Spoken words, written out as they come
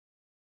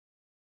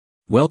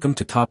Welcome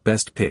to Top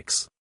Best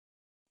Picks.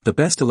 The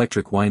best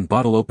electric wine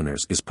bottle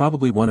openers is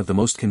probably one of the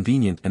most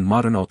convenient and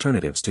modern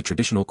alternatives to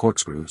traditional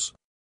corkscrews.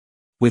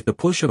 With the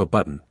push of a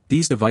button,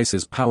 these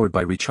devices powered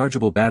by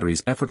rechargeable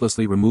batteries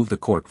effortlessly remove the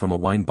cork from a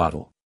wine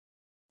bottle.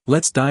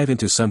 Let's dive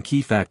into some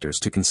key factors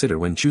to consider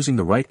when choosing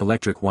the right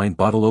electric wine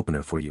bottle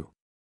opener for you.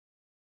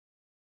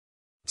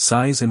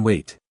 Size and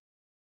weight.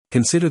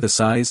 Consider the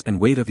size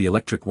and weight of the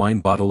electric wine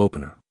bottle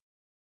opener.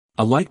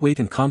 A lightweight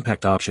and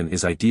compact option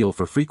is ideal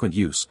for frequent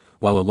use,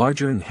 while a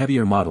larger and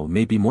heavier model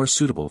may be more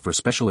suitable for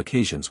special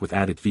occasions with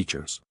added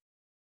features.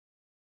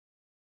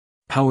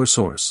 Power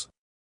source.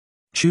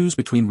 Choose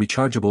between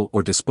rechargeable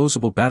or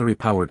disposable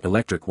battery-powered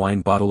electric wine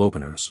bottle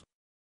openers.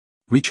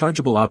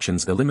 Rechargeable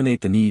options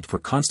eliminate the need for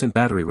constant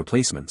battery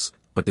replacements,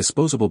 but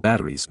disposable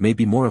batteries may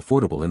be more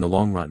affordable in the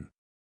long run.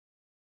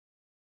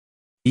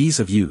 Ease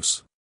of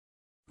use.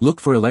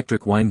 Look for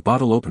electric wine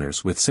bottle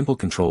openers with simple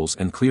controls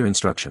and clear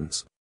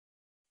instructions.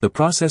 The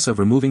process of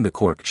removing the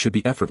cork should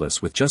be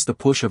effortless with just the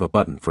push of a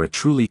button for a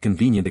truly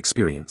convenient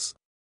experience.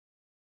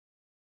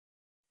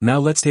 Now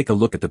let's take a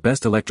look at the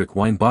best electric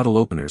wine bottle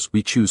openers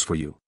we choose for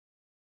you.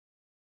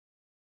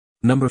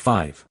 Number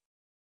 5.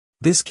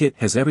 This kit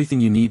has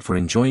everything you need for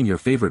enjoying your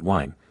favorite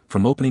wine,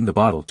 from opening the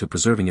bottle to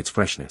preserving its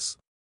freshness.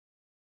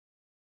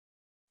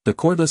 The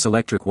cordless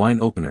electric wine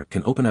opener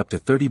can open up to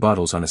 30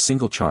 bottles on a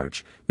single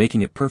charge,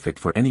 making it perfect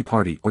for any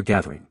party or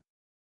gathering.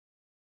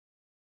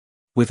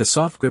 With a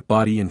soft grip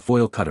body and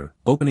foil cutter,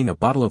 opening a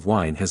bottle of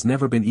wine has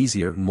never been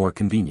easier and more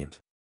convenient.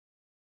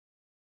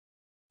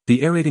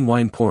 The aerating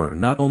wine pourer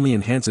not only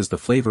enhances the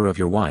flavor of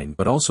your wine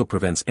but also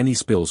prevents any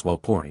spills while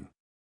pouring.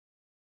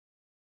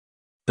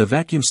 The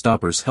vacuum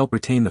stoppers help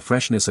retain the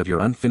freshness of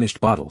your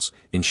unfinished bottles,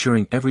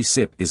 ensuring every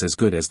sip is as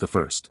good as the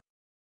first.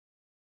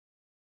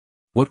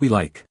 What we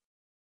like.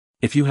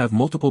 If you have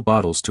multiple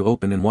bottles to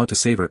open and want to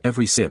savor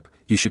every sip,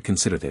 you should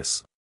consider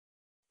this.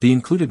 The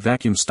included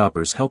vacuum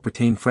stoppers help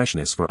retain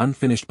freshness for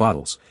unfinished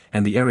bottles,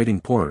 and the aerating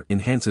pourer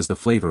enhances the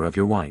flavor of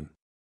your wine.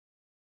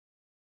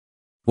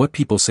 What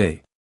people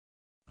say.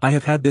 I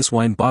have had this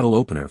wine bottle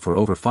opener for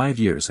over 5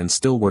 years and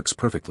still works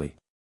perfectly.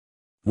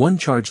 One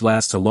charge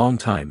lasts a long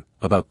time,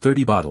 about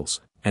 30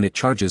 bottles, and it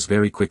charges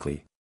very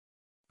quickly.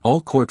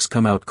 All corks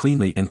come out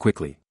cleanly and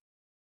quickly.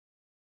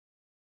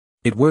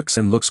 It works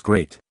and looks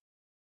great.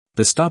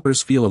 The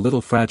stoppers feel a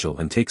little fragile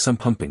and take some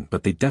pumping,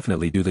 but they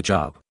definitely do the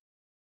job.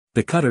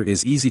 The cutter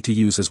is easy to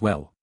use as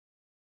well.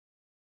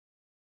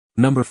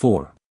 Number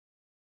 4.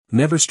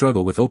 Never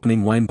struggle with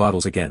opening wine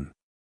bottles again.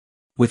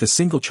 With a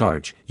single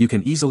charge, you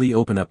can easily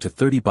open up to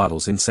 30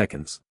 bottles in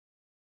seconds.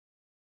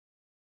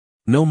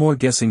 No more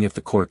guessing if the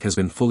cork has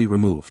been fully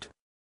removed.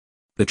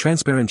 The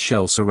transparent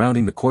shell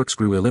surrounding the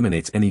corkscrew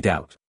eliminates any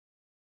doubt.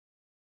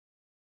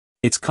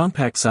 Its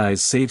compact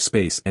size saves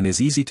space and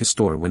is easy to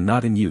store when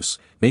not in use,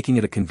 making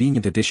it a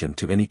convenient addition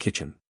to any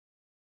kitchen.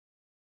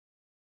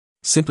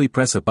 Simply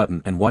press a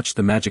button and watch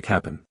the magic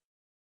happen.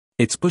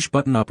 Its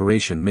push-button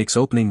operation makes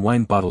opening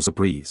wine bottles a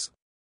breeze.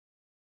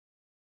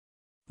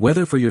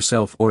 Whether for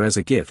yourself or as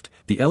a gift,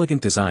 the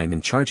elegant design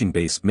and charging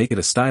base make it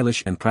a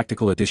stylish and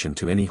practical addition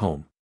to any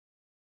home.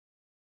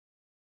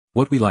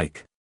 What we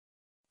like.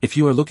 If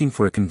you are looking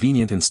for a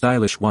convenient and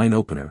stylish wine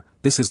opener,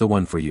 this is the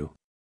one for you.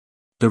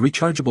 The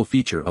rechargeable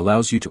feature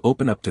allows you to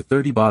open up to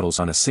 30 bottles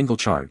on a single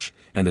charge,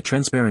 and the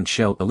transparent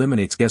shell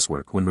eliminates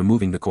guesswork when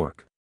removing the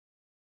cork.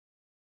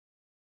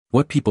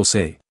 What people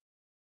say.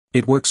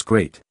 It works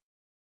great.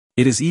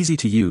 It is easy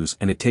to use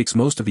and it takes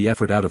most of the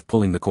effort out of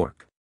pulling the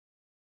cork.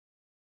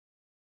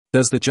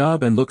 Does the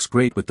job and looks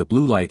great with the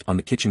blue light on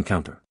the kitchen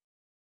counter.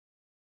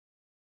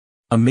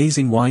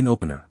 Amazing wine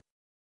opener.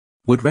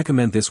 Would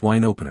recommend this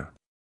wine opener.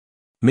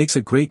 Makes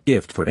a great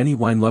gift for any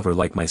wine lover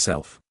like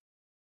myself.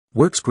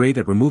 Works great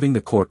at removing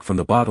the cork from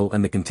the bottle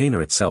and the container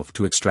itself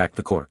to extract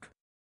the cork.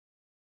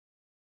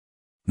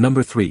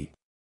 Number 3.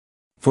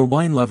 For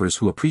wine lovers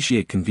who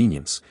appreciate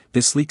convenience,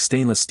 this sleek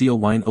stainless steel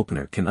wine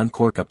opener can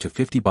uncork up to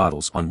 50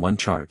 bottles on one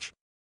charge.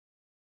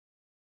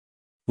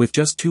 With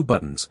just 2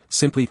 buttons,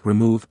 simply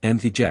remove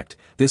and eject,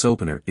 this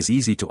opener is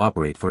easy to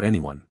operate for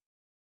anyone.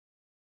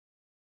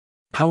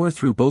 Power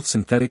through both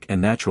synthetic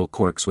and natural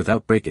corks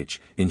without breakage,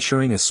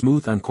 ensuring a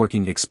smooth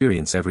uncorking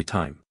experience every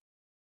time.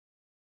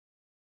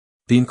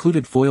 The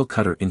included foil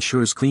cutter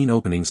ensures clean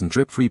openings and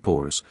drip-free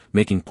pours,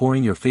 making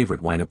pouring your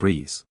favorite wine a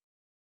breeze.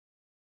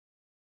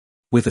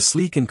 With a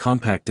sleek and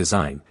compact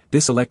design,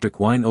 this electric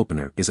wine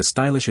opener is a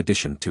stylish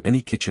addition to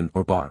any kitchen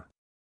or bar.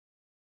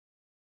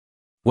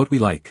 What we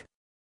like.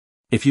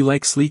 If you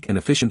like sleek and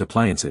efficient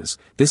appliances,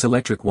 this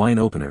electric wine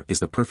opener is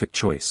the perfect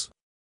choice.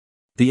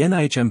 The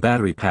NIHM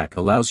battery pack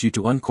allows you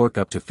to uncork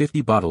up to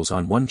 50 bottles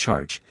on one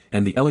charge,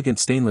 and the elegant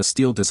stainless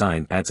steel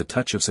design adds a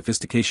touch of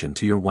sophistication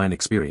to your wine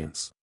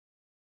experience.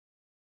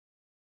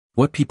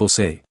 What people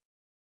say.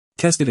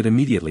 Tested it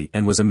immediately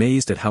and was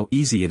amazed at how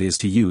easy it is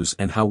to use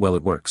and how well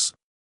it works.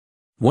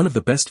 One of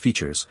the best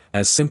features,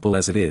 as simple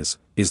as it is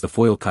the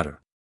foil cutter.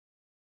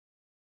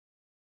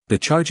 The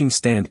charging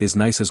stand is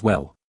nice as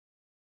well.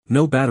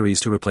 No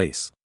batteries to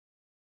replace.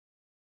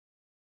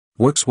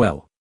 Works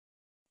well.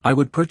 I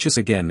would purchase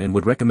again and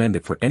would recommend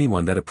it for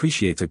anyone that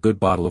appreciates a good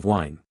bottle of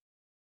wine.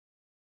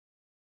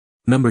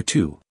 Number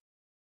 2.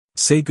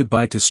 Say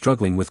goodbye to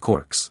struggling with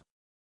corks.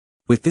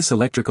 With this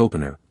electric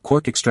opener,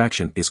 cork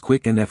extraction is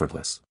quick and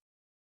effortless.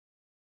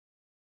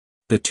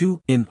 The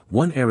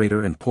 2-in-1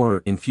 aerator and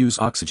pourer infuse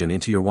oxygen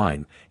into your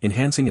wine,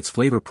 enhancing its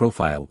flavor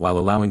profile while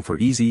allowing for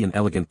easy and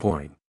elegant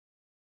pouring.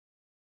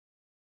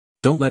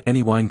 Don't let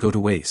any wine go to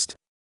waste.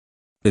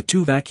 The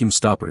 2 vacuum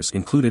stoppers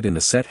included in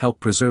the set help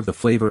preserve the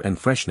flavor and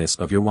freshness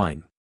of your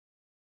wine.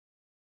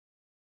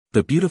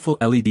 The beautiful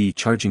LED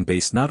charging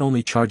base not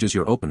only charges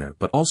your opener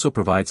but also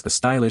provides a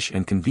stylish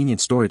and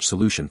convenient storage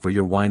solution for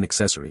your wine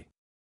accessory.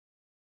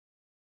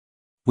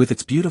 With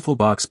its beautiful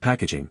box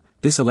packaging,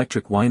 this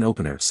electric wine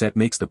opener set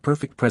makes the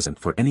perfect present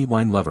for any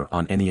wine lover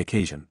on any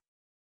occasion.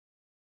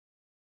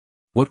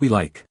 What we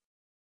like.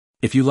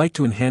 If you like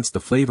to enhance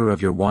the flavor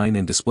of your wine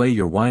and display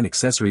your wine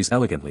accessories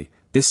elegantly,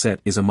 this set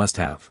is a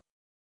must-have.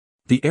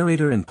 The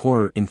aerator and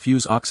pourer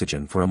infuse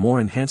oxygen for a more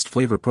enhanced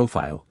flavor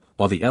profile,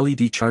 while the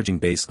LED charging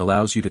base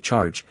allows you to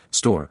charge,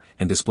 store,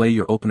 and display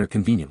your opener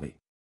conveniently.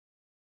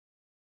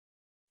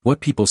 What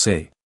people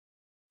say.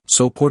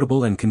 So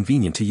portable and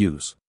convenient to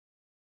use.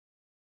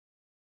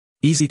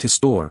 Easy to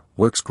store,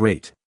 works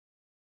great.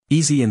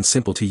 Easy and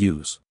simple to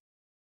use.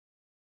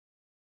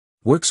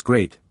 Works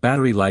great,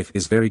 battery life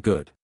is very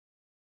good.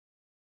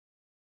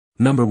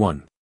 Number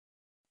 1.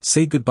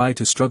 Say goodbye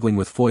to struggling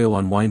with foil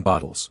on wine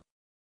bottles.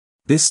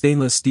 This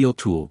stainless steel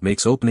tool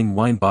makes opening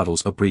wine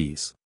bottles a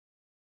breeze.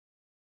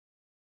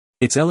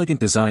 Its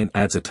elegant design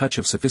adds a touch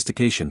of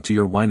sophistication to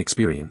your wine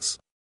experience.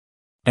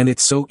 And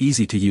it's so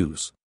easy to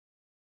use.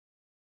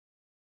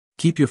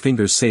 Keep your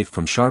fingers safe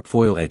from sharp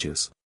foil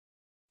edges.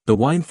 The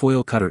wine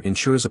foil cutter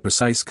ensures a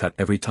precise cut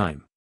every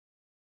time.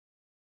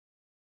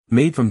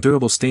 Made from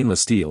durable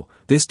stainless steel,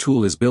 this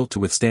tool is built to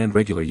withstand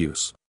regular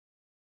use.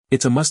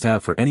 It's a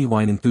must-have for any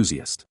wine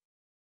enthusiast.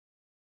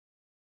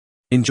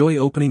 Enjoy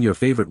opening your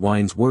favorite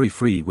wines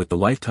worry-free with the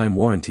lifetime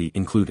warranty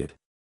included.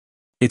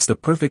 It's the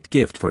perfect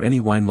gift for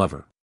any wine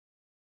lover.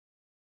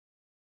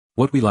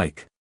 What we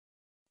like.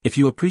 If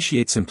you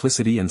appreciate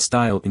simplicity and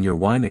style in your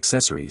wine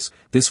accessories,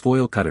 this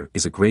foil cutter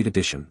is a great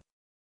addition.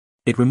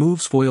 It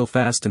removes foil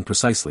fast and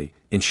precisely,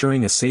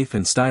 ensuring a safe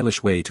and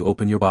stylish way to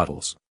open your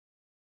bottles.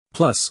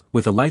 Plus,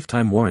 with a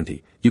lifetime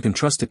warranty, you can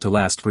trust it to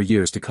last for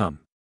years to come.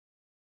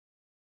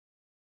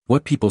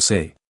 What people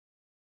say.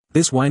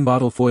 This wine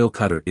bottle foil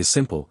cutter is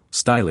simple,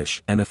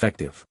 stylish, and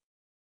effective.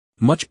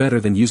 Much better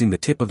than using the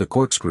tip of the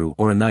corkscrew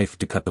or a knife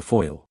to cut the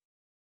foil.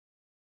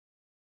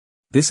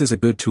 This is a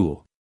good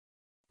tool.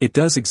 It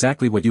does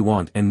exactly what you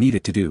want and need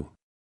it to do.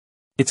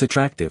 It's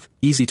attractive,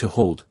 easy to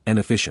hold, and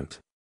efficient.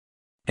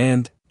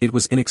 And, it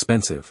was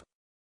inexpensive.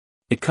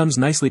 It comes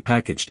nicely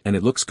packaged and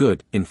it looks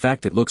good, in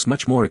fact it looks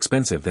much more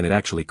expensive than it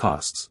actually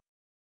costs.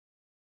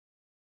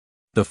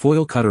 The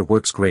foil cutter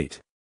works great.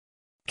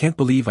 Can't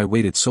believe I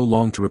waited so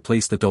long to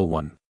replace the dull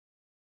one.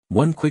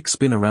 One quick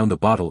spin around the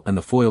bottle and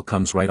the foil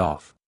comes right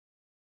off.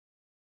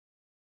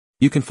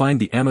 You can find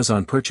the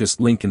Amazon purchase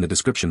link in the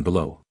description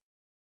below.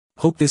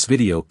 Hope this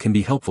video can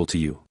be helpful to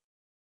you.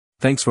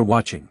 Thanks for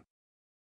watching.